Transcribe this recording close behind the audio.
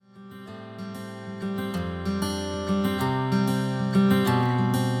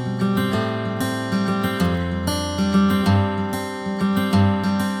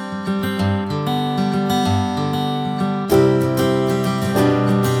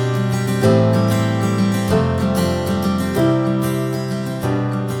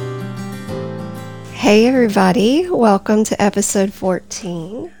Hey everybody, welcome to episode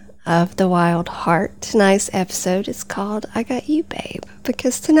 14 of The Wild Heart. Tonight's episode is called I Got You, Babe,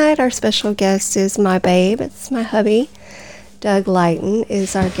 because tonight our special guest is my babe. It's my hubby. Doug Lighton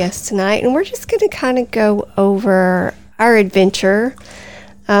is our guest tonight, and we're just going to kind of go over our adventure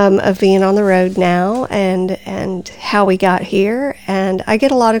of being on the road now and how we got here. And I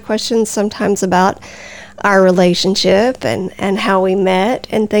get a lot of questions sometimes about our relationship and how we met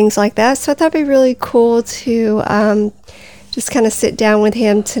and things like that. So I thought it'd be really cool to just kind of sit down with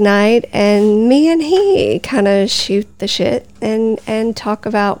him tonight and me and he kind of shoot the shit and talk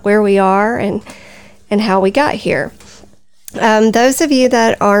about where we are and how we got here. Those of you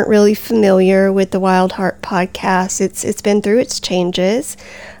that aren't really familiar with the Wild Heart podcast, it's been through its changes.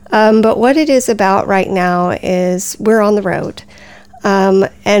 But what it is about right now is we're on the road.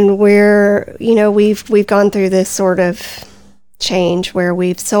 And we've gone through this sort of change where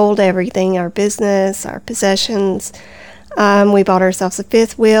we've sold everything, our business, our possessions. We bought ourselves a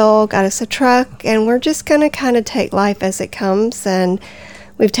fifth wheel, got us a truck, and we're just going to kind of take life as it comes. And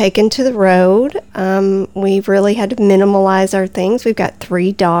we've taken to the road. We've really had to minimalize our things. We've got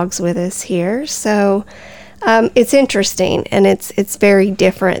 3 dogs with us here. So, it's interesting and it's very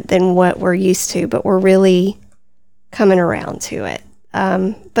different than what we're used to, but we're really coming around to it.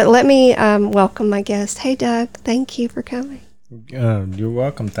 But let me welcome my guest. Hey, Doug. Thank you for coming. You're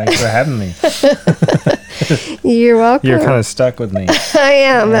welcome. Thanks for having me. You're welcome. You're kind of stuck with me. I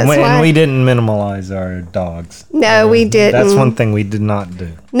am. And we didn't minimalize our dogs. No, we didn't. That's one thing we did not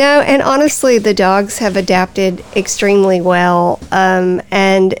do. No, and honestly, the dogs have adapted extremely well.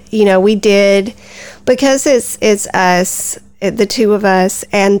 And, we did, because it's us, the 2 of us,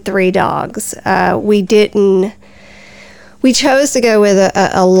 and 3 dogs, we chose to go with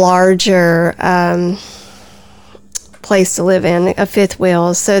a larger place to live in, a fifth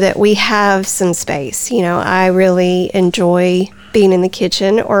wheel, so that we have some space. I really enjoy being in the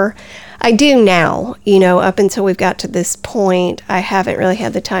kitchen, or I do now. Up until we've got to this point, I haven't really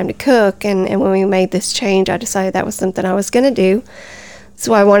had the time to cook. And when we made this change, I decided that was something I was going to do.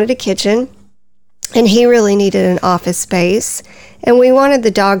 So I wanted a kitchen, and he really needed an office space. And we wanted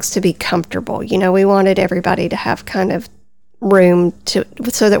the dogs to be comfortable. We wanted everybody to have kind of room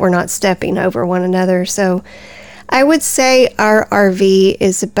so that we're not stepping over one another. So I would say our RV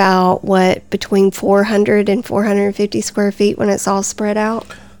is about between 400 and 450 square feet when it's all spread out.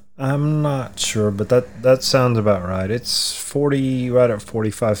 I'm not sure, but that sounds about right. It's right at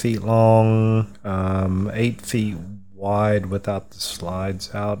 45 feet long, 8 feet wide without the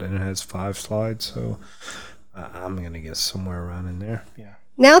slides out, and it has 5 slides. So I'm gonna guess somewhere around in there. Yeah.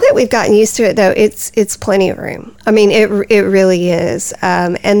 Now that we've gotten used to it, though, it's plenty of room. I mean, it really is.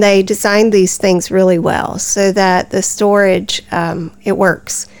 And they designed these things really well so that the storage, it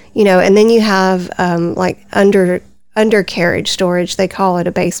works. And then you have like undercarriage storage. They call it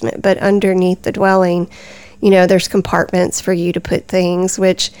a basement, but underneath the dwelling, there's compartments for you to put things,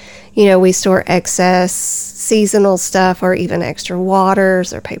 which, we store excess seasonal stuff or even extra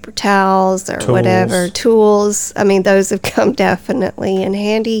waters or paper towels or whatever, tools. I mean, those have come definitely in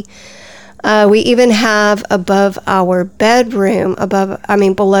handy. We even have above our bedroom,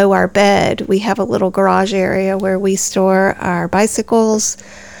 below our bed, we have a little garage area where we store our bicycles,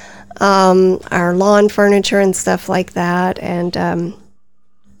 our lawn furniture and stuff like that. And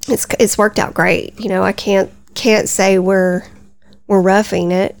it's worked out great. I can't say we're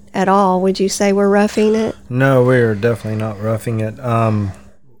roughing it at all. Would you say we're roughing it? No, we're definitely not roughing it.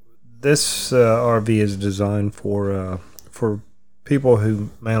 This RV is designed for people who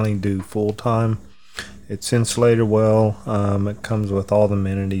mainly do full time. It's insulated well. It comes with all the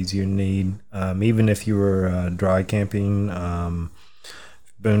amenities you need. Even if you were dry camping,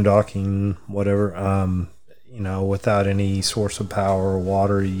 boondocking, whatever. Without any source of power or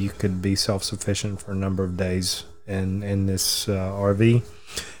water, you could be self-sufficient for a number of days in this RV.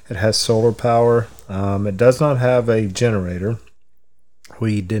 It has solar power. It does not have a generator.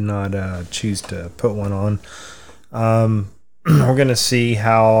 We did not choose to put one on. We're going to see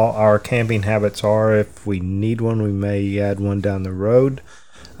how our camping habits are. If we need one, we may add one down the road.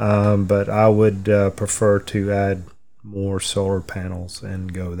 But I would prefer to add more solar panels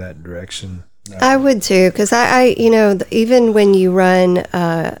and go that direction. I would too, because I even when you run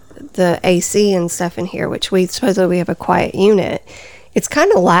the AC and stuff in here, which we have a quiet unit, it's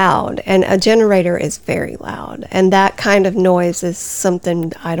kind of loud, and a generator is very loud, and that kind of noise is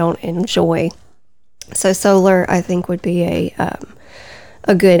something I don't enjoy. So solar, I think, would be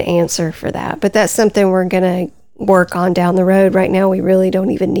a good answer for that. But that's something we're going to work on down the road. Right now, we really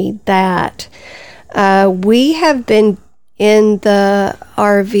don't even need that. We have been in the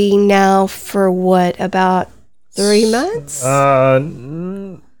RV now for what, about 3 months?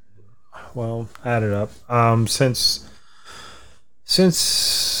 Well, add it up.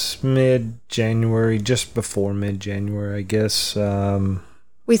 Since mid-January, just before mid-January, I guess.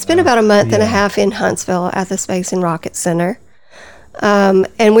 We spent about a month and a half in Huntsville at the Space and Rocket Center.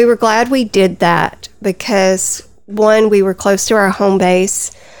 And we were glad we did that because, one, we were close to our home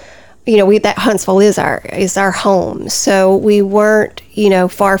base. You know, that Huntsville is our home. So we weren't,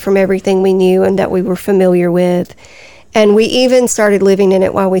 far from everything we knew and that we were familiar with. And we even started living in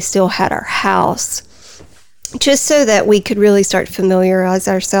it while we still had our house, just so that we could really start to familiarize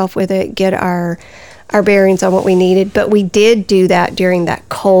ourselves with it, get our bearings on what we needed. But we did do that during that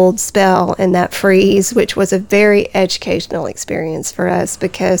cold spell and that freeze, which was a very educational experience for us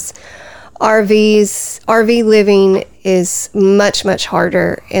because RV living is much, much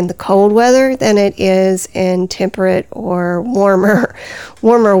harder in the cold weather than it is in temperate or warmer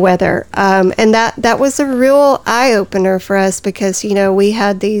weather. And that was a real eye-opener for us because, we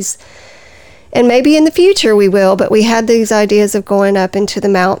had these, and maybe in the future we will, but we had these ideas of going up into the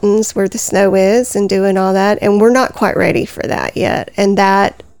mountains where the snow is and doing all that, and we're not quite ready for that yet. And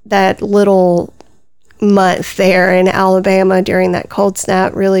that little month there in Alabama during that cold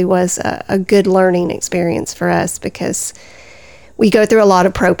snap really was a good learning experience for us because we go through a lot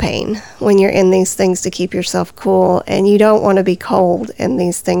of propane when you're in these things to keep yourself cool, and you don't want to be cold in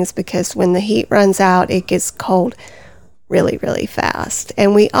these things because when the heat runs out, it gets cold really, really fast.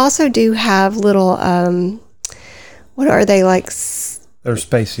 And we also do have little, what are they, like? They're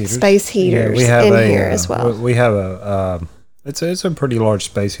space heaters. Space heaters we have here as well. We have it's a pretty large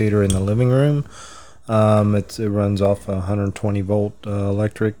space heater in the living room. It runs off 120 volt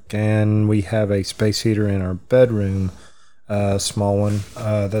electric, and we have a space heater in our bedroom, small one,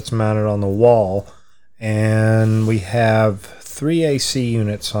 that's mounted on the wall, and we have 3 AC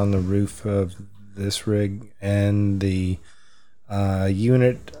units on the roof of this rig, and the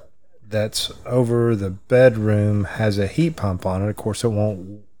unit that's over the bedroom has a heat pump on it. Of course, it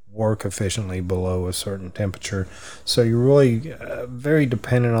won't work efficiently below a certain temperature, so you're really very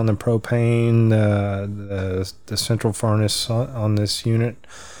dependent on the propane, the central furnace on this unit,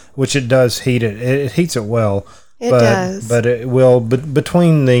 which it does heat it. It heats it well. It does, but it will. But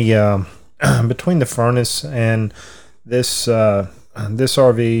between the between the furnace and this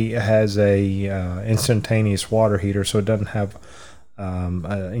RV has a instantaneous water heater, so it doesn't have.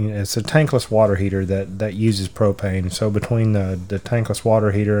 It's a tankless water heater that uses propane. So between the tankless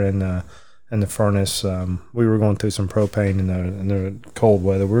water heater and the furnace, we were going through some propane in the cold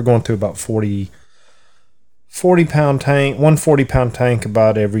weather. We were going through about 40 pound tank, 140 pound tank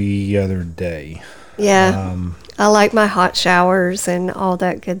about every other day. Yeah. I like my hot showers and all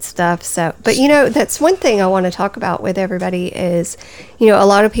that good stuff. So, but that's one thing I want to talk about with everybody is, a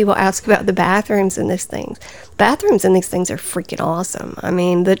lot of people ask about the bathrooms in these things. Bathrooms in these things are freaking awesome. I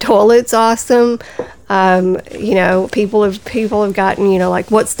mean, the toilet's awesome. People have gotten,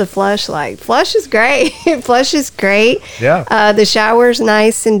 like, what's the flush like? Flush is great. Flush is great. Yeah. The shower's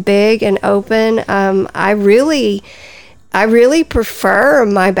nice and big and open. I really prefer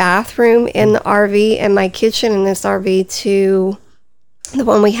my bathroom in the RV and my kitchen in this RV to the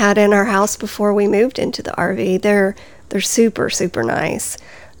one we had in our house before we moved into the RV. They're super, super nice.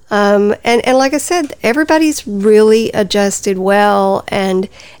 And like I said, everybody's really adjusted well, and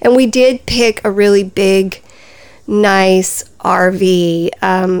we did pick a really big, nice RV.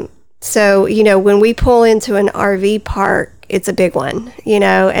 So, when we pull into an RV park, it's a big one,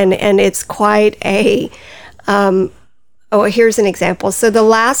 and it's quite a here's an example. So the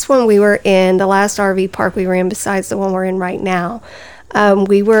last one we were in, the last RV park we were in, besides the one we're in right now,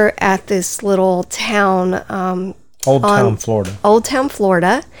 we were at this little town. Old Town, Florida. Old Town,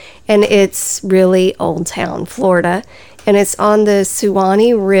 Florida. And it's really Old Town, Florida. And it's on the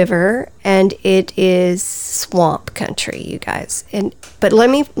Suwannee River, and it is swamp country, you guys. But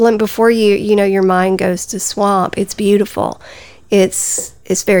before your mind goes to swamp, it's beautiful. It's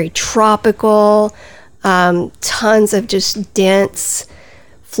very tropical. Tons of just dense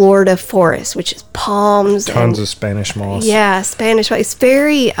Florida forest, which is palms. Tons of Spanish moss. Yeah, Spanish moss. It's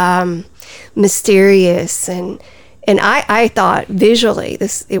very mysterious, and I thought visually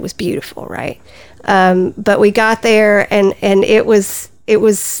it was beautiful, right? But we got there, and it was a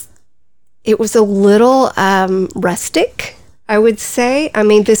little rustic, I would say. I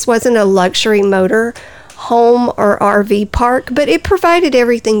mean, this wasn't a luxury motor home or RV park, but it provided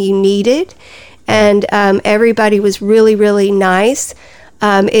everything you needed. And everybody was really, really nice.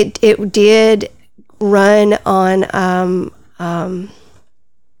 It did run on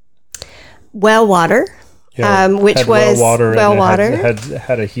well water. which had was well and water.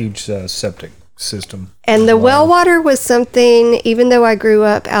 had a huge septic system. And the well water was something, even though I grew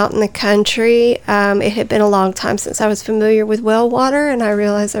up out in the country, it had been a long time since I was familiar with well water, and I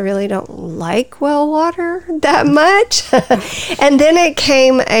realized I really don't like well water that much. And then it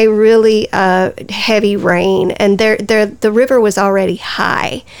came a really heavy rain, and the river was already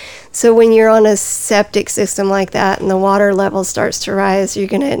high. So when you're on a septic system like that and the water level starts to rise, you're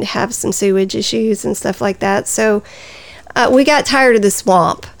going to have some sewage issues and stuff like that. So we got tired of the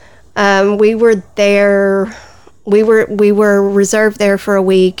swamp. We were there. We were reserved there for a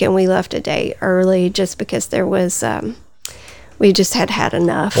week, and we left a day early just because there was. We just had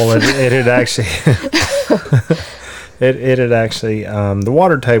enough. Well, it had actually. it had actually. The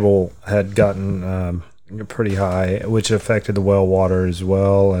water table had gotten pretty high, which affected the well water as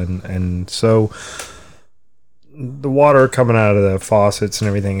well, and so. The water coming out of the faucets and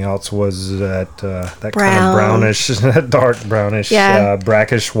everything else was that kind of brownish, that dark brownish,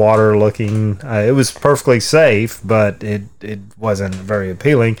 brackish water looking. It was perfectly safe, but it wasn't very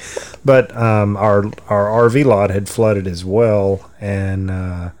appealing. But our RV lot had flooded as well, and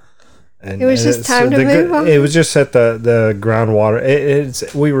it was just time to move on. It was just at the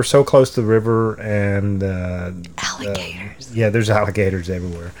groundwater. We were so close to the river and alligators. There's alligators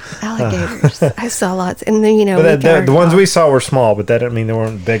everywhere. Alligators. I saw lots, and then but the ones we saw were small, but that didn't mean there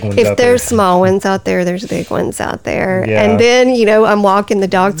weren't big ones. If there's small ones out there, there's big ones out there. Yeah. And then I'm walking the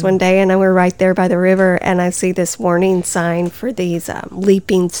dogs one day, and we're right there by the river, and I see this warning sign for these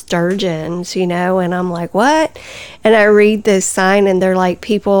leaping sturgeons. And I'm like, what? And I read this sign, and they're like,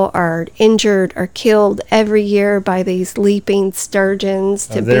 people are injured or killed every year by these leaping sturgeons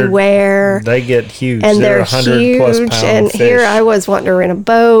to beware. They get huge. And they're 100 huge. plus pound And fish. here I was wanting to rent a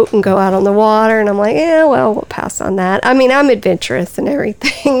boat and go out on the water, and I'm like, we'll pass on that. I mean, I'm adventurous and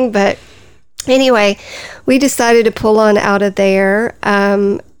everything, but anyway, we decided to pull on out of there.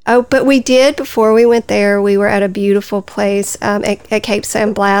 But we did, before we went there, we were at a beautiful place at Cape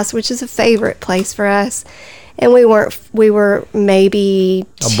San Blas, which is a favorite place for us. And we were maybe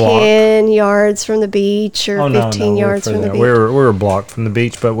 10 yards from the beach or 15 yards from the beach. We were blocked from the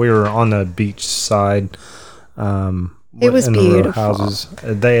beach, but we were on the beach side. It was beautiful. Houses.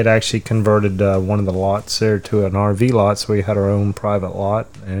 They had actually converted one of the lots there to an RV lot, so we had our own private lot,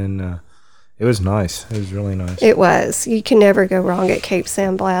 and it was nice. It was really nice. It was. You can never go wrong at Cape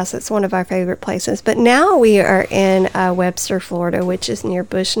San Blas. It's one of our favorite places. But now we are in Webster, Florida, which is near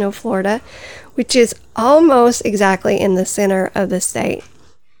Bushnell, Florida, which is almost exactly in the center of the state.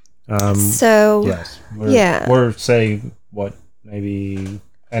 Yes. We're, say, maybe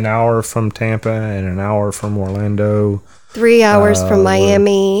an hour from Tampa and an hour from Orlando. 3 hours from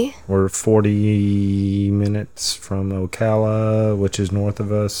Miami. We're 40 minutes from Ocala, which is north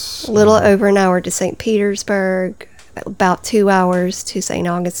of us. A little over an hour to St. Petersburg. About 2 hours to St.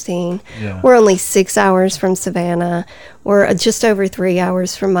 Augustine. Yeah. We're only 6 hours from Savannah. We're just over 3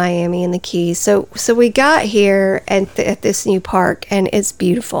 hours from Miami and the Keys. So we got here at this new park, and it's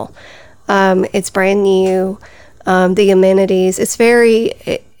beautiful. It's brand new. The amenities. It's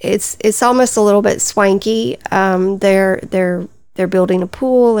it's almost a little bit swanky. They're building a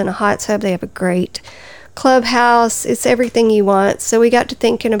pool and a hot tub. They have a great clubhouse. It's everything you want. So we got to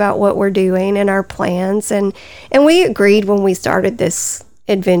thinking about what we're doing and our plans, and we agreed when we started this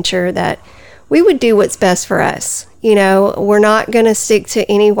adventure that we would do what's best for us. We're not going to stick to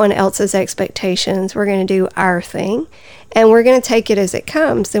anyone else's expectations. We're going to do our thing, and we're going to take it as it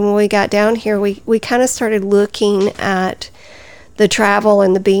comes. And when we got down here, we kind of started looking at the travel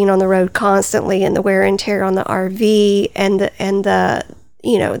and the being on the road constantly and the wear and tear on the RV and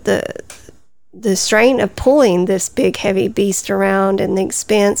the strain of pulling this big heavy beast around and the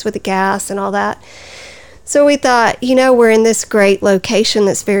expense with the gas and all that. So we thought, we're in this great location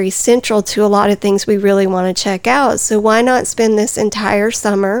that's very central to a lot of things we really want to check out. So why not spend this entire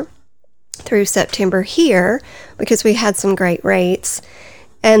summer through September here, because we had some great rates,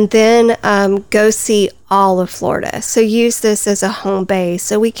 and then go see all of Florida. So use this as a home base.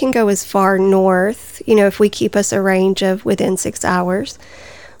 So we can go as far north, if we keep us a range of within 6 hours,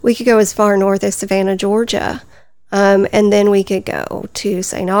 we could go as far north as Savannah, Georgia. And then we could go to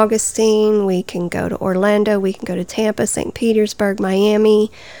St. Augustine, we can go to Orlando, we can go to Tampa, St. Petersburg,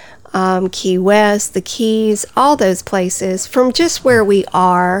 Miami, Key West, the Keys, all those places from just where we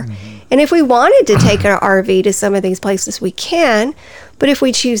are. Mm-hmm. And if we wanted to take our RV to some of these places, we can. But if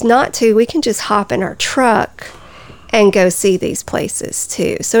we choose not to, we can just hop in our truck and go see these places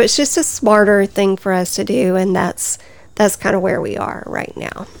too. So it's just a smarter thing for us to do, and that's kind of where we are right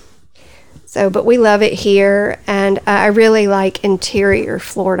now. So, but we love it here, and I really like interior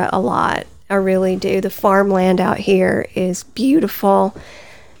Florida a lot. I really do. The farmland out here is beautiful,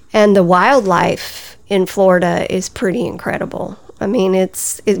 and the wildlife in Florida is pretty incredible. I mean,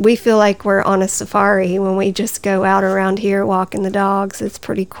 we feel like we're on a safari when we just go out around here walking the dogs. It's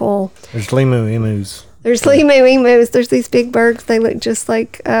pretty cool. There's limu emus. There's limu emus. There's these big birds. They look just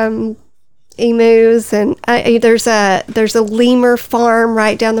like emus. And there's a lemur farm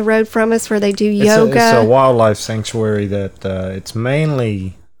right down the road from us where they do yoga. It's a wildlife sanctuary that it's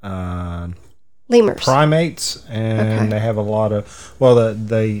mainly lemurs, primates, and they have a lot of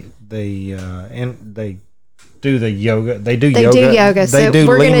they do the yoga. They do yoga. So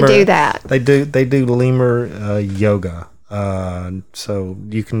we're going to do that. They do lemur yoga. So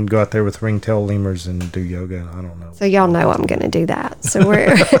you can go out there with ringtail lemurs and do yoga. I don't know. So y'all know I'm going to do that. So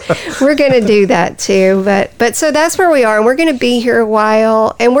we're we're going to do that too. But so that's where we are, and we're going to be here a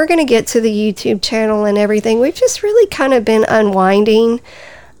while, and we're going to get to the YouTube channel and everything. We've just really kind of been unwinding,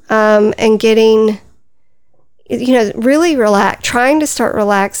 and getting, really trying to start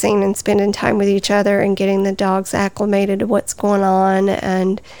relaxing and spending time with each other and getting the dogs acclimated to what's going on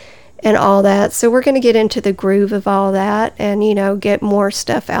and all that. So we're going to get into the groove of all that and, get more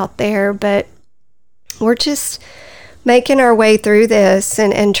stuff out there. But we're just making our way through this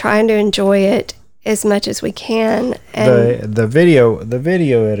and trying to enjoy it as much as we can. And the video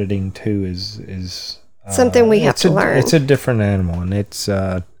editing too is something we have to learn. It's a different animal, and it's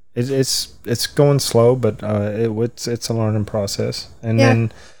going slow, but it's a learning process. And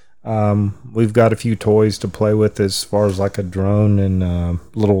then we've got a few toys to play with as far as like a drone and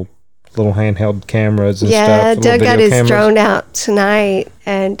little handheld cameras and stuff. Yeah, Doug got his drone out tonight,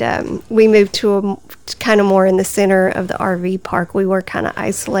 and we moved to a kind of more in the center of the RV park. We were kind of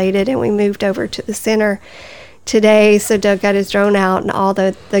isolated, and we moved over to the center today. So Doug got his drone out, and all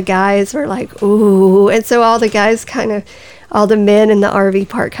the guys were like, ooh. And so all the guys all the men in the RV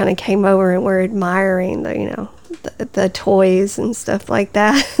park kind of came over and were admiring the toys and stuff like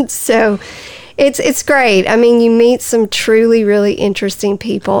that. So it's great. I mean, you meet some truly, really interesting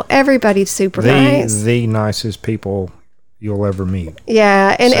people. Everybody's super nice. The nicest people you'll ever meet.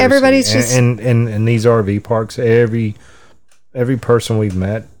 Yeah, and seriously. Everybody's just... And in these RV parks, every person we've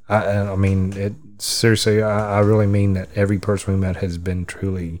met, I mean, seriously, I really mean that every person we met has been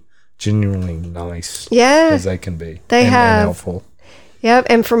truly, genuinely nice. Yeah. As they can be. They have. And helpful. Yep,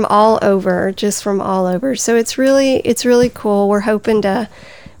 and from all over. So it's really cool. We're hoping to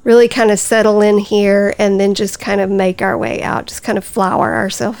really kind of settle in here and then just kind of make our way out, just kind of flower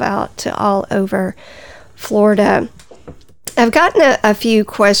ourselves out to all over Florida. I've gotten a few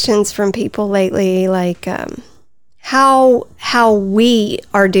questions from people lately, like how we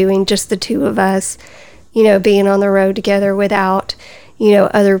are doing, just the two of us, being on the road together without,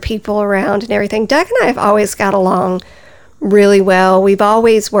 other people around and everything. Doug and I have always got along really well. We've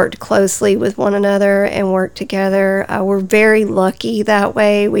always worked closely with one another and worked together. We're very lucky that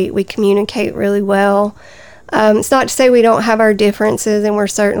way. We communicate really well. It's not to say we don't have our differences, and we're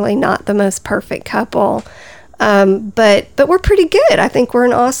certainly not the most perfect couple. But we're pretty good. I think we're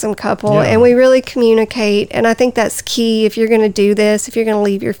an awesome couple, and we really communicate. And I think that's key if you're going to do this, if you're going to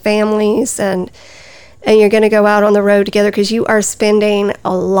leave your families and you're going to go out on the road together, because you are spending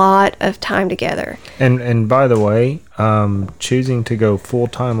a lot of time together. And by the way, choosing to go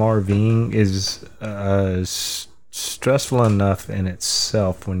full-time RVing is stressful enough in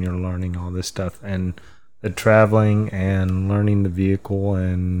itself when you're learning all this stuff, and the traveling and learning the vehicle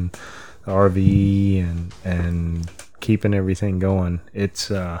and the RV and keeping everything going. It's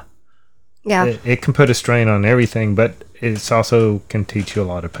it can put a strain on everything, but it's also can teach you a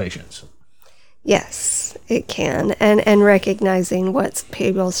lot of patience. Yes, it can, and recognizing what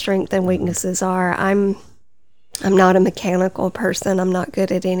people's strengths and weaknesses are. I'm not a mechanical person. I'm not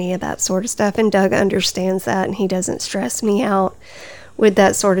good at any of that sort of stuff, and Doug understands that, and he doesn't stress me out with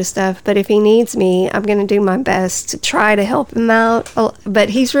that sort of stuff. But if he needs me, I'm going to do my best to try to help him out. But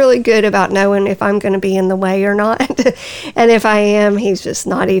he's really good about knowing if I'm going to be in the way or not. And if I am, he's just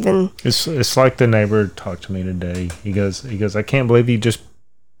not even... It's like the neighbor talked to me today. He goes, I can't believe you just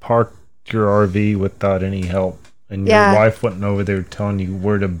parked your RV without any help. And your wife went over there telling you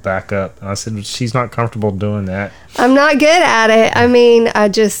where to back up. And I said, she's not comfortable doing that. I'm not good at it. I mean, I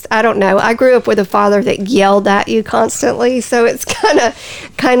don't know. I grew up with a father that yelled at you constantly. So it's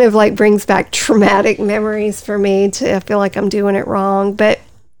kind of like brings back traumatic memories for me to feel like I'm doing it wrong. But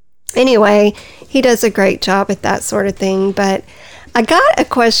anyway, he does a great job at that sort of thing. But I got a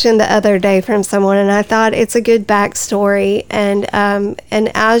question the other day from someone, and I thought it's a good backstory. And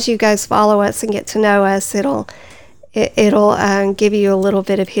as you guys follow us and get to know us, it'll give you a little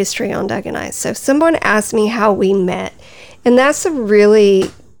bit of history on Doug and I. So someone asked me how we met, and that's a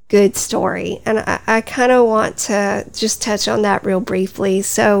really good story. And I kind of want to just touch on that real briefly.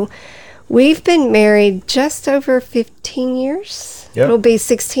 So we've been married just over 15 years. Yep. It'll be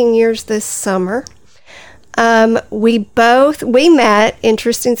 16 years this summer. We met,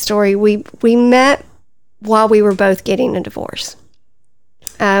 interesting story. We met while we were both getting a divorce.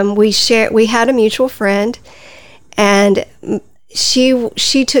 We had a mutual friend, and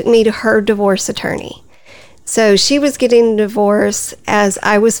she took me to her divorce attorney. So she was getting a divorce as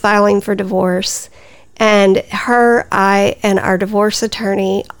I was filing for divorce, and I and our divorce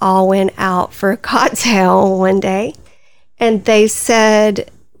attorney all went out for a cocktail one day, and they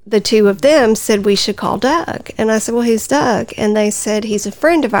said, the two of them said we should call Doug. And I said, well, who's Doug? And they said, he's a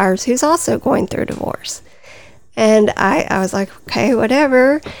friend of ours who's also going through divorce. And I was like, okay,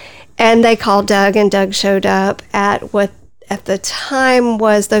 whatever. And they called Doug, and Doug showed up at what at the time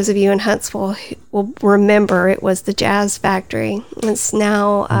was, those of you in Huntsville who will remember, it was the Jazz Factory. It's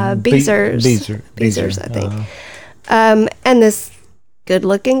now Beezer's, I think. And this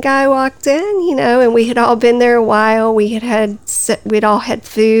good-looking guy walked in, and we had all been there a while. We'd all had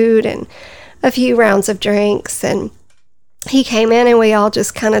food and a few rounds of drinks, and he came in, and we all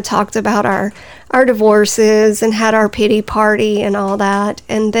just kind of talked about our divorces and had our pity party and all that.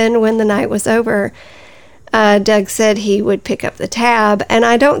 And then when the night was over, Doug said he would pick up the tab, and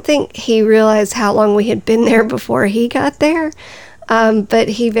I don't think he realized how long we had been there before he got there. But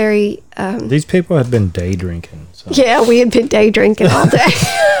he very... These people had been day drinking. So. Yeah, we had been day drinking all day.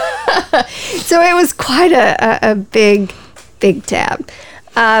 So it was quite a big tab.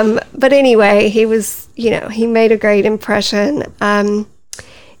 But anyway, he was, he made a great impression. And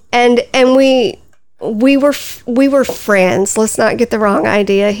we were friends. Let's not get the wrong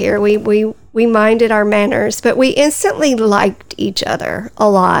idea here. We minded our manners, but we instantly liked each other a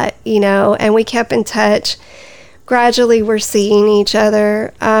lot, and we kept in touch. Gradually, we're seeing each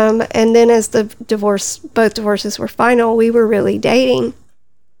other. And then as both divorces were final, we were really dating.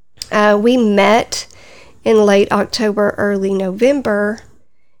 We met in late October, early November,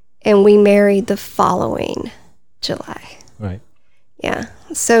 and we married the following July. Right. Yeah.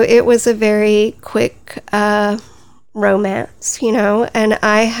 So it was a very quick romance, and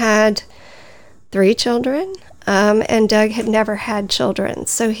I had 3 children, and Doug had never had children.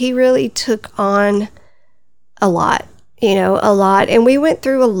 So he really took on a lot. And we went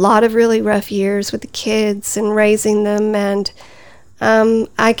through a lot of really rough years with the kids and raising them. And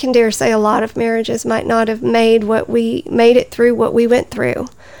I can dare say a lot of marriages might not have made it through what we went through.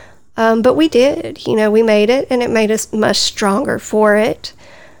 But we did, we made it, and it made us much stronger for it.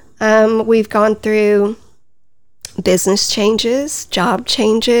 We've gone through business changes, job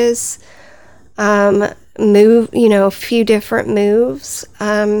changes, a few different moves.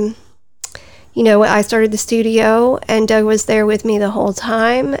 I started the studio, and Doug was there with me the whole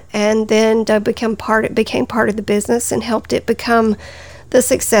time. And then Doug became part of the business and helped it become the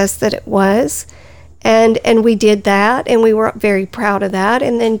success that it was. And we did that, and we were very proud of that.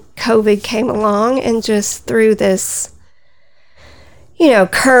 And then COVID came along and just threw this,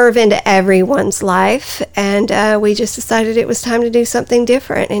 curve into everyone's life. And we just decided it was time to do something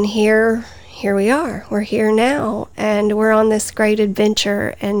different. And here we are. We're here now, and we're on this great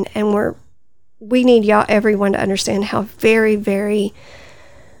adventure. And we need everyone to understand how very, very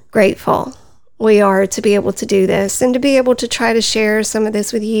grateful we are to be able to do this, and to be able to try to share some of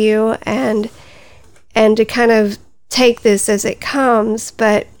this with you, and to kind of take this as it comes.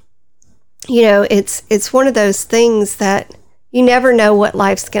 But, it's one of those things that you never know what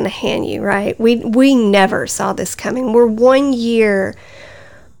life's going to hand you, right? We never saw this coming. We're 1 year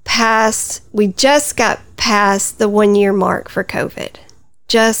past, we just got past the 1 year mark for COVID.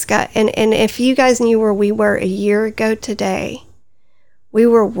 And if you guys knew where we were a year ago today, we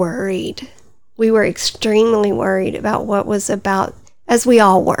were worried. We were extremely worried about what was about, as we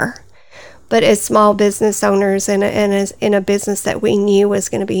all were. But as small business owners and as in a business that we knew was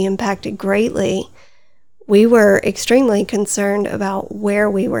going to be impacted greatly, we were extremely concerned about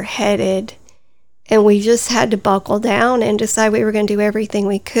where we were headed. And we just had to buckle down and decide we were going to do everything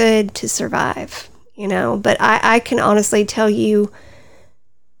we could to survive, But I can honestly tell you,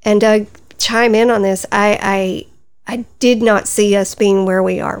 and Doug, chime in on this, I did not see us being where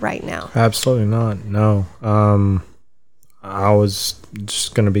we are right now. Absolutely not. No. I was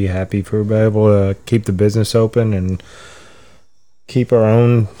just going to be happy for being able to keep the business open and keep our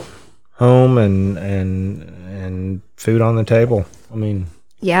own home and food on the table. I mean,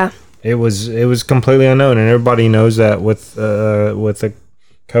 yeah, it was completely unknown, and everybody knows that with the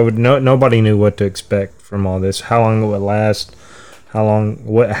COVID. Nobody knew what to expect from all this. How long it would last.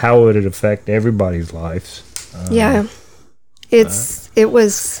 How would it affect everybody's lives? Yeah, it's it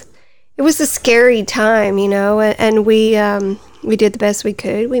was a scary time, you know, and we did the best we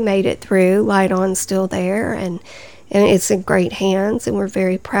could. We made it through. Light On's still there, and it's in great hands, and we're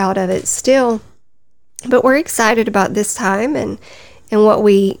very proud of it still. But we're excited about this time and what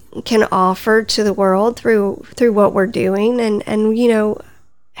we can offer to the world through what we're doing, and you know,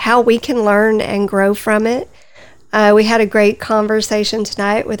 how we can learn and grow from it. We had a great conversation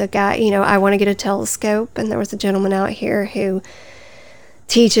tonight with a guy, you know, I want to get a telescope, and there was a gentleman out here who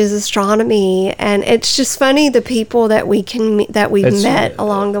teaches astronomy, and it's just funny the people that we've met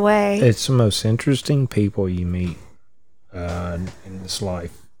along the way. It's the most interesting people you meet in this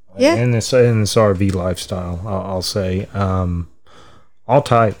life. Yeah. In this RV lifestyle, I'll say, all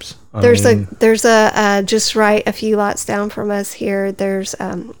types. There's a just right a few lots down from us here. There's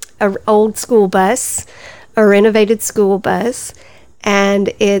a old school bus, a renovated school bus, and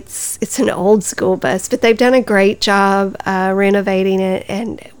it's an old school bus, but they've done a great job renovating it.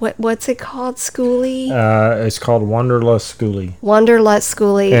 And what's it called? Schoolie? It's called Wanderlust Schoolie. Wanderlust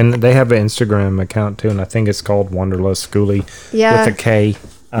Schoolie. And they have an Instagram account too, and I think it's called Wanderlust Schoolie with a K.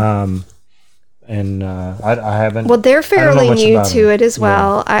 I haven't. Well, they're fairly new to it as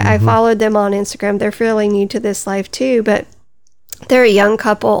well. Yeah. I followed them on Instagram. They're fairly new to this life too, but they're a young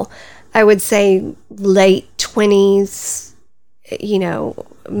couple. I would say late 20s, you know,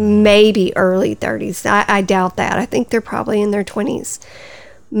 maybe early 30s. I doubt that. I think they're probably in their 20s,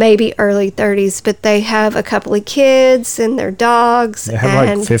 maybe early 30s, but they have a couple of kids and their dogs. They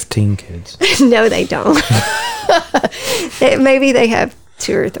have like 15 kids. No, they don't. Maybe they have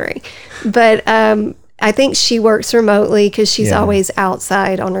 2 or 3. But I think she works remotely because she's always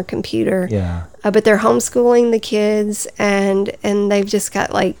outside on her computer. Yeah. But they're homeschooling the kids, and they've just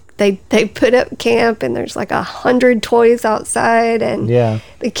got like, they put up camp, and there's like 100 toys outside, and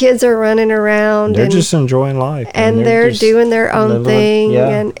the kids are running around. They're just enjoying life. And they're doing their own thing.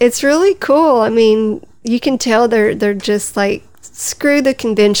 And it's really cool. I mean, you can tell they're just like, screw the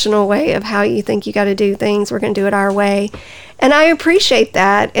conventional way of how you think you got to do things. We're going to do it our way. And I appreciate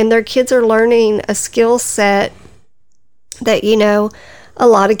that. And their kids are learning a skill set that, you know, a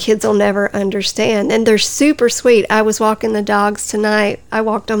lot of kids will never understand. And they're super sweet. I was walking the dogs tonight. I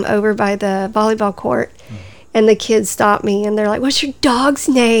walked them over by the volleyball court, and the kids stopped me, and they're like, what's your dog's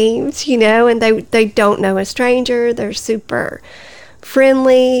names? You know, and they don't know a stranger. They're super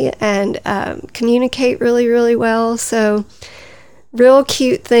friendly and communicate really, really well. So real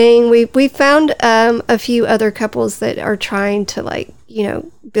cute thing. We found a few other couples that are trying to, like, you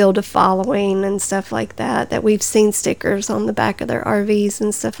know, build a following and stuff like that we've seen stickers on the back of their RVs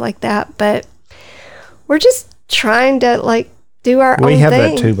and stuff like that. But we're just trying to, like, do our own thing. We have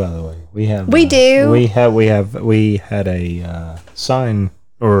that too, by the way. We had a sign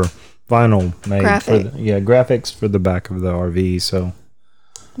or vinyl made graphics for the back of the RV. So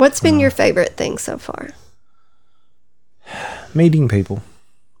what's been your favorite thing so far? Meeting people.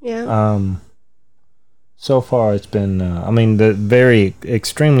 Yeah. So far it's been, the very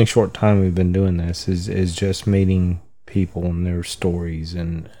extremely short time we've been doing this is just meeting people and their stories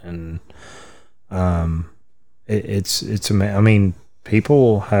and it's amazing. I mean,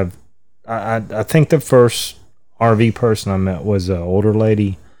 people have, I think the first RV person I met was an older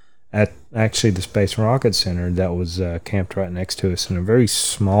lady at actually the Space and Rocket Center that was camped right next to us in a very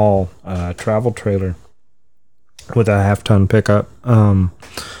small travel trailer with a 1/2-ton pickup.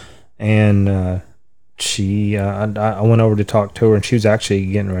 She I went over to talk to her, and she was actually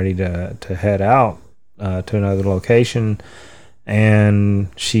getting ready to head out to another location, and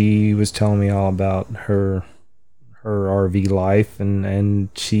she was telling me all about her RV life, and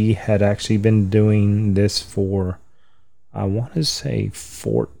she had actually been doing this for, I want to say,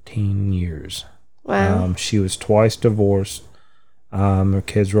 14 years. Wow. She was twice divorced. Her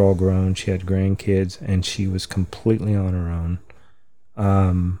kids were all grown. She had grandkids, and she was completely on her own.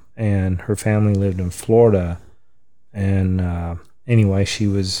 And her family lived in Florida. And anyway, she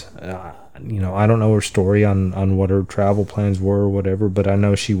was, I don't know her story on what her travel plans were or whatever, but I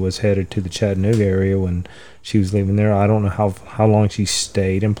know she was headed to the Chattanooga area when she was leaving there. I don't know how long she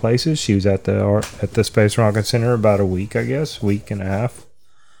stayed in places. She was at the Space Rocket Center about a week, I guess, week and a half.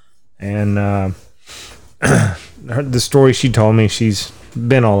 And the story she told me, she's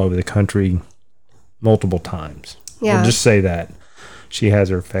been all over the country multiple times. Yeah. We'll just say that. She has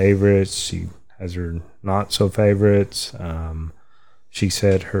her favorites. She has her not so favorites. She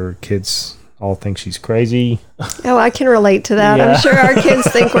said her kids all think she's crazy. Oh, I can relate to that. Yeah. I'm sure our kids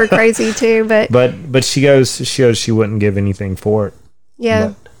think we're crazy too, but she goes she wouldn't give anything for it.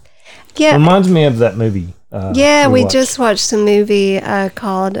 Yeah. But reminds me of that movie. We just watched a movie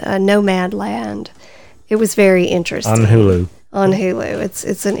called Nomadland. It was very interesting. On Hulu. on Hulu.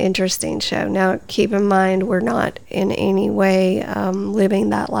 It's an interesting show. Now, keep in mind, we're not in any way living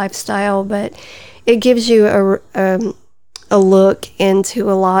that lifestyle, but it gives you a look into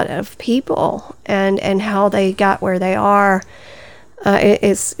a lot of people and how they got where they are.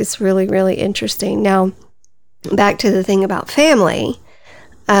 It's really, really interesting. Now, back to the thing about family.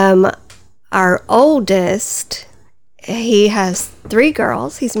 Our oldest, he has 3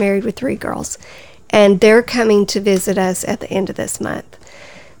 girls. He's married with 3 girls. And they're coming to visit us at the end of this month.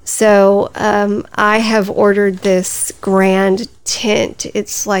 So I have ordered this grand tent.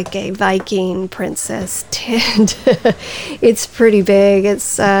 It's like a Viking princess tent. It's pretty big.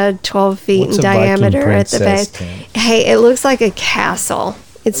 It's 12 feet in diameter at the base. Tent? Hey, it looks like a castle.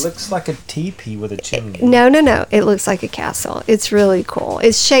 It looks like a teepee with a chimney. No. It looks like a castle. It's really cool.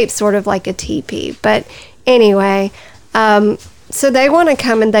 It's shaped sort of like a teepee. But anyway, so they want to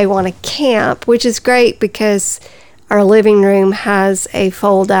come and they want to camp, which is great because our living room has a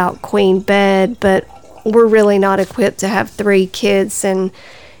fold-out queen bed, but we're really not equipped to have 3 kids and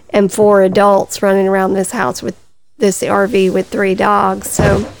 4 adults running around this house with this RV with 3 dogs.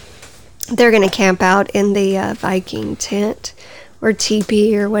 So they're going to camp out in the Viking tent or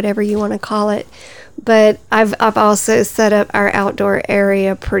teepee or whatever you want to call it. But I've also set up our outdoor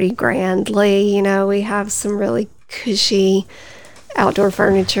area pretty grandly. You know, we have some really cushy outdoor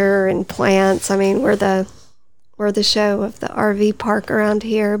furniture and plants. I mean, we're the show of the RV park around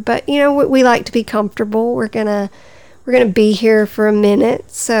here. But you know, we like to be comfortable. We're gonna be here for a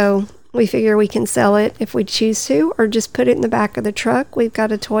minute, so we figure we can sell it if we choose to, or just put it in the back of the truck. We've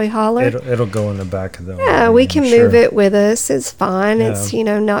got a toy hauler. It'll go in the back of the. Yeah, we can move it with us. It's fine. Yeah. It's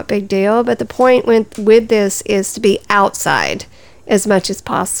not big deal. But the point with this is to be outside as much as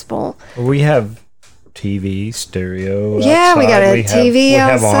possible. We have TV, stereo. Yeah, outside. We got a TV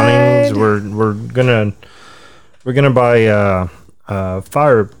outside. We have awnings. We're gonna buy a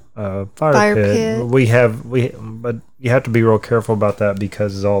fire pit. But you have to be real careful about that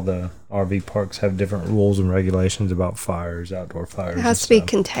because all the RV parks have different rules and regulations about fires, outdoor fires. It has to be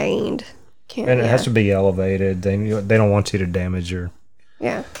contained. It has to be elevated. They don't want you to damage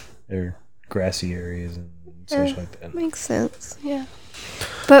their grassy areas and such like that. Makes sense. Yeah.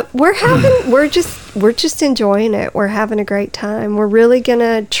 But we're just enjoying it. We're having a great time. We're really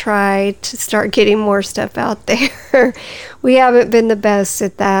gonna try to start getting more stuff out there. We haven't been the best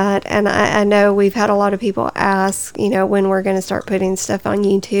at that, and I know we've had a lot of people ask, when we're gonna start putting stuff on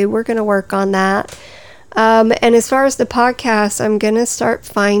YouTube. We're gonna work on that. And as far as the podcast, I'm gonna start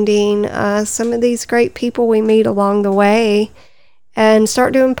finding some of these great people we meet along the way, and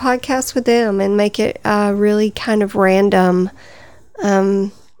start doing podcasts with them, and make it really kind of random.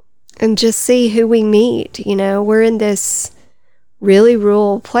 And just see who we meet. We're in this really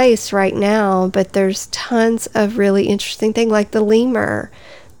rural place right now, but there's tons of really interesting things like the lemur,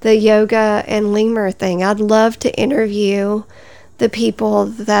 the yoga and lemur thing. I'd love to interview the people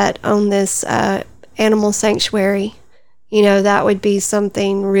that own this animal sanctuary. That would be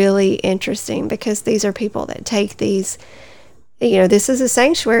something really interesting because these are people that take these, this is a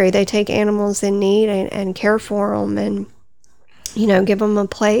sanctuary. They take animals in need and care for them and give them a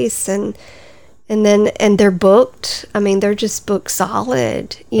place and they're booked. I mean, they're just booked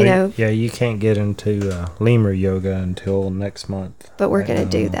solid, Yeah, you can't get into lemur yoga until next month. But we're going to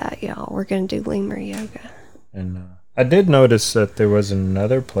do that, y'all. We're going to do lemur yoga. And I did notice that there was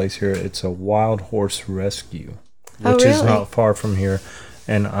another place here. It's a wild horse rescue, which is not far from here.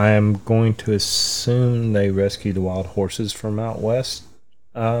 And I am going to assume they rescue the wild horses from out west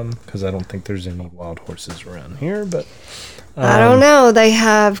because I don't think there's any wild horses around here, but... I don't know. They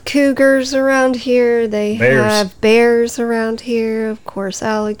have cougars around here. They have bears around here. Of course,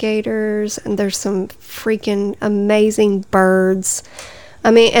 alligators. And there's some freaking amazing birds.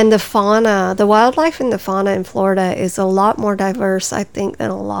 I mean, and the wildlife and the fauna in Florida is a lot more diverse, I think, than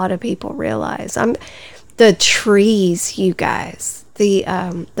a lot of people realize. The trees, you guys, the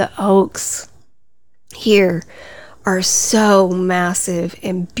oaks here are so massive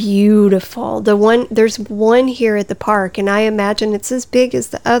and beautiful. There's one here at the park, and I imagine it's as big as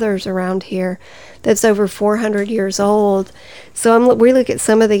the others around here that's over 400 years old. So we look at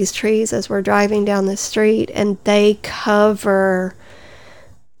some of these trees as we're driving down the street, and they cover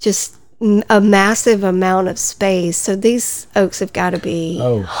just a massive amount of space. So these oaks have got to be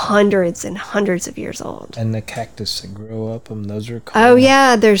hundreds and hundreds of years old. And the cactus that grow up them, those are cool. Oh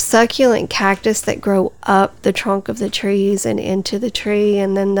yeah, there's succulent cactus that grow up the trunk of the trees and into the tree,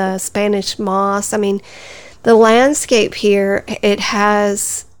 and then the Spanish moss. I mean, the landscape here, it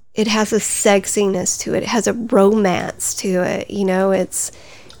has a sexiness to it. It has a romance to it.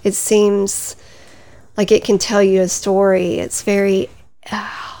 It seems like it can tell you a story. It's very,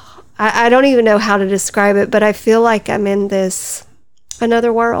 I don't even know how to describe it, but I feel like I'm in this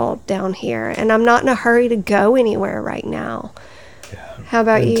another world down here, and I'm not in a hurry to go anywhere right now. Yeah. How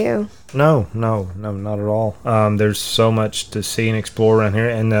about you? No, not at all. There's so much to see and explore around here,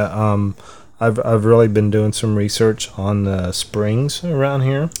 and I've really been doing some research on the springs around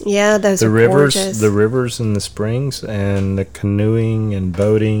here. Yeah, those the are rivers, gorgeous. the rivers and the springs, and the canoeing and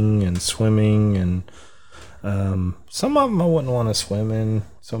boating and swimming, and some of them I wouldn't want to swim in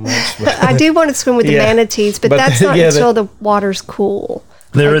so much. But I do want to swim with the manatees, but that's not until the water's cool.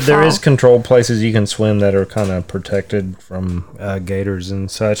 There is controlled places you can swim that are kind of protected from gators and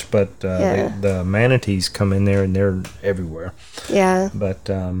such, but the manatees come in there and they're everywhere. Yeah. But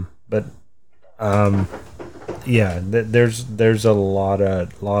there's a lot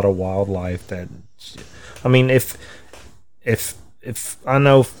of wildlife that, I mean, if I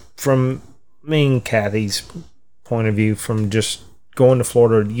know from me and Kathy's point of view, from just going to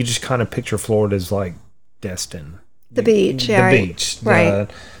Florida, you just kind of picture Florida as like destined. The beach, the beach, right?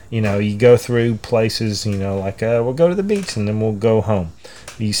 You go through places, like we'll go to the beach and then we'll go home.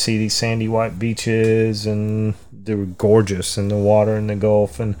 You see these sandy white beaches and they're gorgeous, and the water in the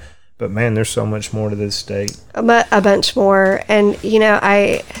Gulf, but man, there's so much more to this state. A bunch more, and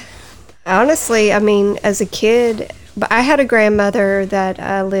I honestly, I mean, as a kid, I had a grandmother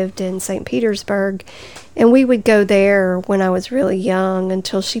that lived in St. Petersburg, and we would go there when I was really young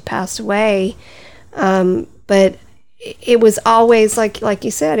until she passed away. But it was always like you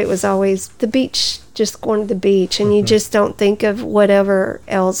said, it was always the beach, just going to the beach, and you just don't think of whatever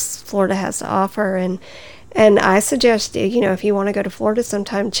else Florida has to offer. And I suggest, if you want to go to Florida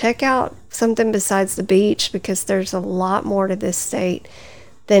sometime, check out something besides the beach, because there's a lot more to this state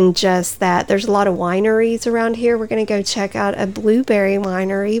than just that. There's a lot of wineries around here. We're going to go check out a blueberry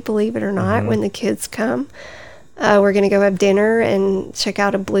winery, believe it or not, when the kids come. We're going to go have dinner and check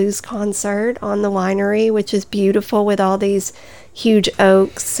out a blues concert on the winery, which is beautiful with all these huge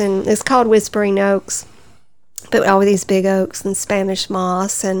oaks. And it's called Whispering Oaks, but all these big oaks and Spanish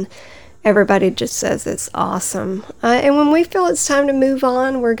moss, and everybody just says it's awesome. And when we feel it's time to move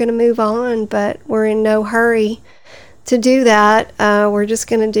on, we're going to move on, but we're in no hurry to do that. We're just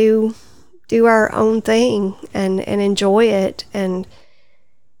going to do our own thing and enjoy it. And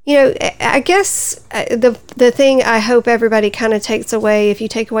I guess the thing I hope everybody kind of takes away, if you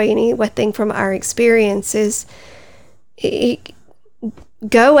take away anything from our experience, is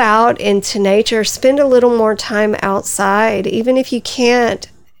go out into nature, spend a little more time outside, even if you can't,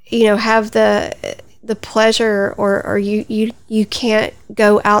 have the pleasure, or you can't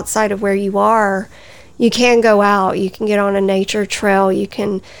go outside of where you are. You can go out. You can get on a nature trail. You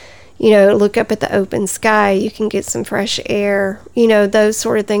can look up at the open sky. You can get some fresh air, those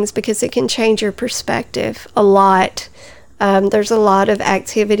sort of things, because it can change your perspective a lot. There's a lot of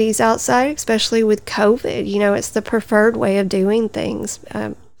activities outside, especially with COVID. It's the preferred way of doing things,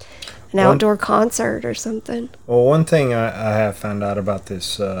 an outdoor concert or something. Well, one thing I have found out about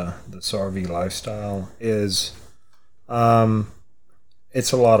this RV lifestyle is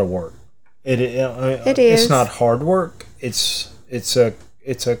it's a lot of work. It is. It's not hard work. It's a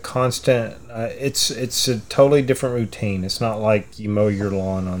constant. It's a totally different routine. It's not like you mow your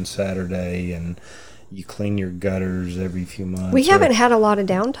lawn on Saturday and you clean your gutters every few months. We haven't had a lot of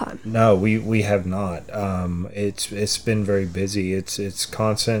downtime. No, we have not. It's been very busy. It's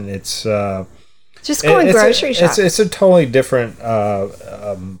constant. It's just going grocery shopping. It's a totally different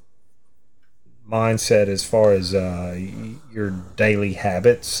mindset as far as your daily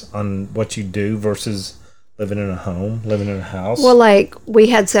habits on what you do versus living in a home, living in a house. Well, like, we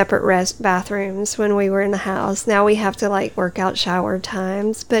had separate bathrooms when we were in the house. Now we have to, work out shower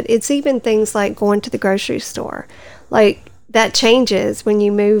times. But it's even things like going to the grocery store. That changes when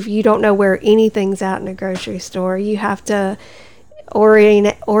you move. You don't know where anything's at in a grocery store. You have to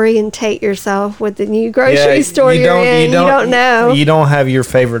orientate yourself with the new grocery store you're in. You don't know. You don't have your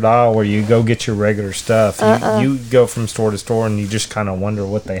favorite aisle where you go get your regular stuff. You go from store to store and you just kind of wonder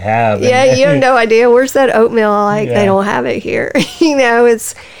what they have. Yeah, you have no idea. Where's that oatmeal? They don't have it here.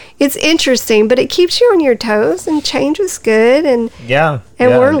 It's interesting, but it keeps you on your toes, and change is good. And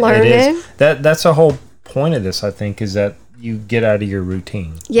we're learning. That's the whole point of this, I think, is that you get out of your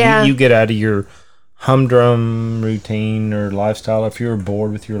routine. Yeah. You get out of your humdrum routine or lifestyle. If you're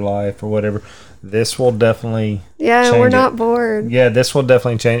bored with your life or whatever, this will definitely change we're not bored. Yeah, this will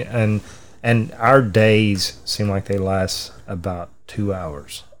definitely change. And our days seem like they last about 2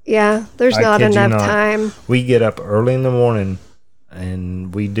 hours. Yeah, there's not enough time. We get up early in the morning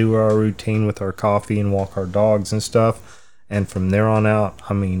and we do our routine with our coffee and walk our dogs and stuff, And from there on out,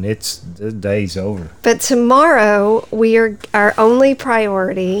 I mean, the day's over. But tomorrow, our only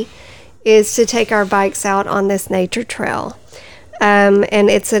priority is to take our bikes out on this nature trail. And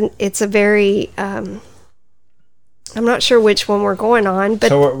it's a very, I'm not sure which one we're going on, but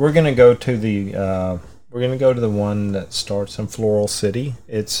so we're going to go to the one that starts in Floral City.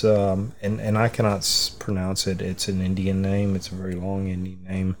 It's and I cannot pronounce it. It's an Indian name. It's a very long Indian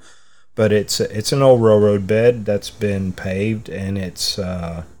name, but it's an old railroad bed that's been paved, and it's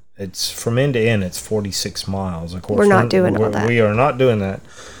from end to end. It's 46 miles. Of course, we're not doing all that. We are not doing that.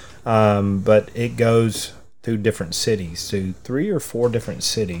 But it goes through different cities, to 3 or 4 different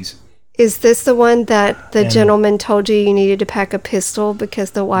cities. Is this the one that the gentleman told you needed to pack a pistol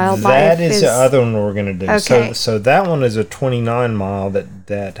because the wildlife That is the other one we're going to do. Okay. So that one is a 29 mile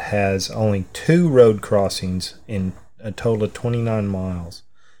that has only 2 road crossings in a total of 29 miles.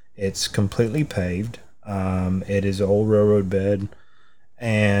 It's completely paved. It is an old railroad bed,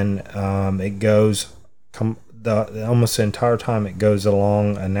 and it goes almost the entire time it goes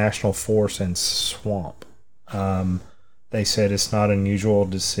along a national forest and swamp. They said it's not unusual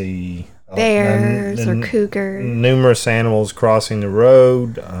to see bears or cougars, numerous animals crossing the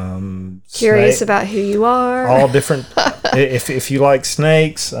road. Curious about who you are. All different. If you like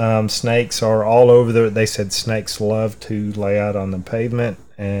snakes, snakes are all over they said snakes love to lay out on the pavement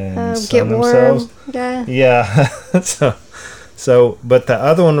and sun themselves. Warm. Yeah. So, but the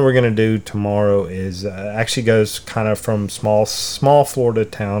other one we're going to do tomorrow is actually goes kind of from small Florida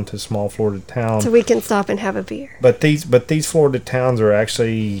town to small Florida town. So we can stop and have a beer. But these Florida towns are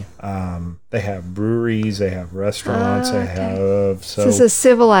actually they have breweries, they have restaurants, they have so this is a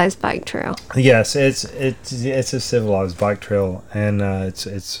civilized bike trail. Yes, it's a civilized bike trail, and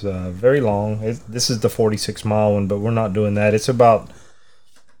it's very long. This is the 46-mile one, but we're not doing that. It's about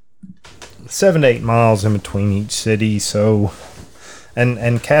 7 to 8 miles in between each city. So,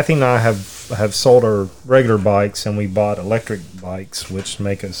 and Kathy and I have sold our regular bikes, and we bought electric bikes, which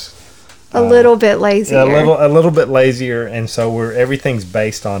make us a little bit lazier. A little bit lazier, and so everything's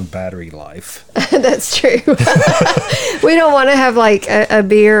based on battery life. That's true. We don't want to have like a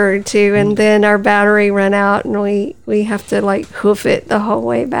beer or two, and then our battery run out, and we have to like hoof it the whole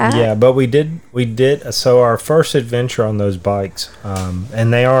way back. Yeah, but we did. So our first adventure on those bikes,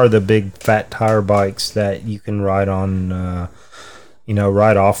 and they are the big fat tire bikes that you can ride on,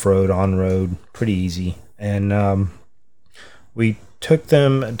 ride off road, on road, pretty easy. And we took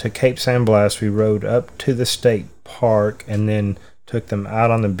them to Cape San Blas. We rode up to the state park, and then took them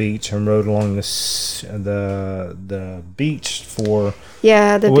out on the beach and rode along the beach for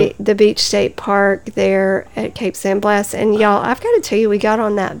the beach state park there at Cape San Blas. And y'all, I've got to tell you, we got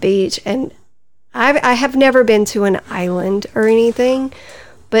on that beach, and I have never been to an island or anything,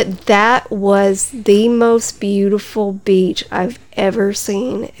 but that was the most beautiful beach I've ever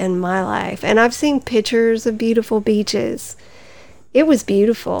seen in my life. And I've seen pictures of beautiful beaches. It was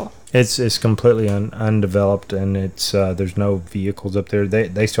beautiful. It's completely undeveloped, and it's there's no vehicles up there.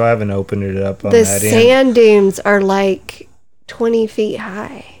 They still haven't opened it up on the that end. Sand dunes are like 20 feet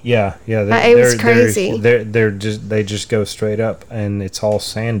high. Yeah. It was crazy. They just go straight up, and it's all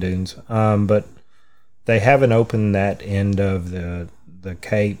sand dunes. But they haven't opened that end of the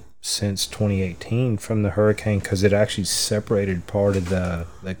Cape since 2018 from the hurricane, because it actually separated part of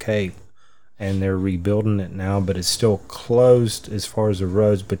the Cape. And they're rebuilding it now, but it's still closed as far as the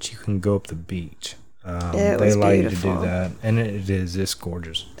roads, but you can go up the beach. They allow you to do that, and it's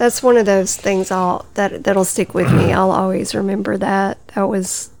gorgeous. That's one of those things that'll stick with me. I'll always remember that. That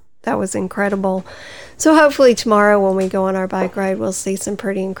was incredible. So hopefully tomorrow when we go on our bike ride, we'll see some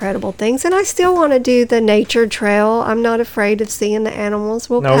pretty incredible things. And I still want to do the nature trail. I'm not afraid of seeing the animals.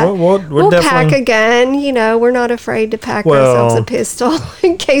 We'll pack a gun. We're not afraid to pack ourselves a pistol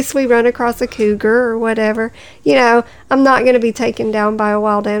in case we run across a cougar or whatever. I'm not going to be taken down by a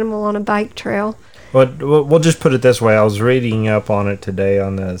wild animal on a bike trail. But we'll just put it this way. I was reading up on it today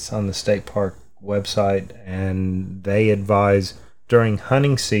on the state park website, and they advise during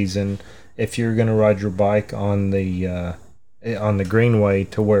hunting season, if you're going to ride your bike on the greenway,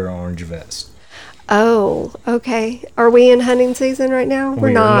 to wear an orange vest. Oh, okay. Are we in hunting season right now?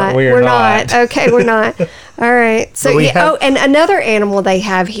 We're not. We're not. Okay, we're not. All right. So and another animal they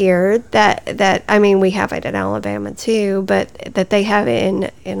have here that I mean, we have it in Alabama too, but that they have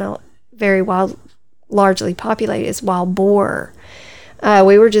it in a very largely populated is wild boar.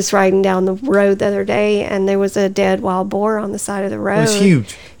 We were just riding down the road the other day, and there was a dead wild boar on the side of the road. It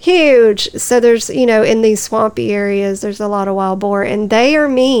was huge. So there's, in these swampy areas, there's a lot of wild boar, and they are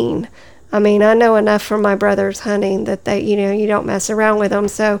mean. I mean, I know enough from my brother's hunting that they, you don't mess around with them.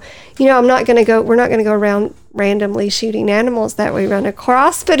 So, we're not going to go around randomly shooting animals that we run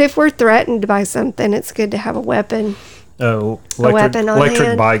across. But if we're threatened by something, it's good to have a weapon. Oh, weapon on electric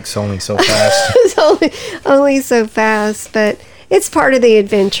hand. bike's only so fast. It's only so fast, but it's part of the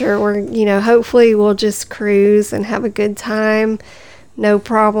adventure. Hopefully we'll just cruise and have a good time. No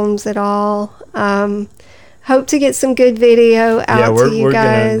problems at all. Hope to get some good video out to you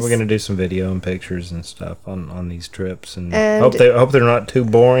guys. We're gonna do some video and pictures and stuff on these trips, and hope they're not too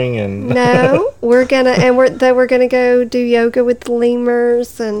boring. And no, we're gonna go do yoga with the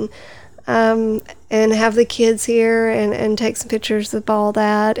lemurs and have the kids here and take some pictures of all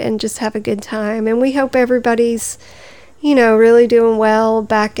that and just have a good time. And we hope everybody's really doing well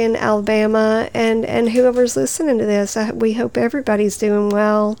back in Alabama, and whoever's listening to this, we hope everybody's doing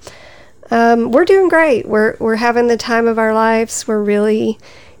well. We're doing great. We're having the time of our lives. We're really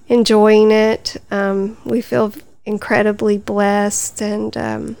enjoying it. We feel incredibly blessed, and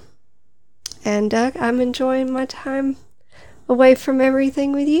I'm enjoying my time away from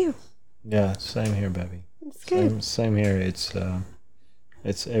everything with you. Yeah, same here, baby. It's good. Same here. It's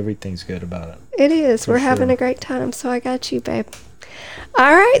everything's good about it. It is. We're having a great time, so I got you, babe.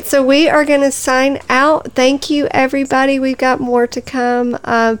 All right, so we are going to sign out. Thank you, everybody. We've got more to come.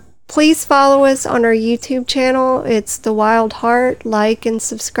 Please follow us on our YouTube channel. It's The Wild Heart. Like and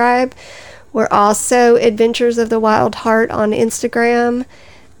subscribe. We're also Adventures of the Wild Heart on Instagram.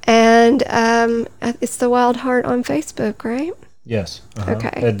 And it's The Wild Heart on Facebook, right? Yes.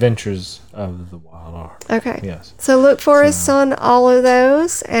 Okay. Adventures of the Wild Heart. Okay. Yes. So look for us on all of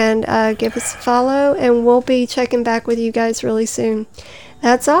those and give us a follow. And we'll be checking back with you guys really soon.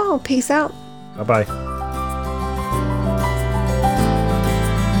 That's all. Peace out. Bye-bye.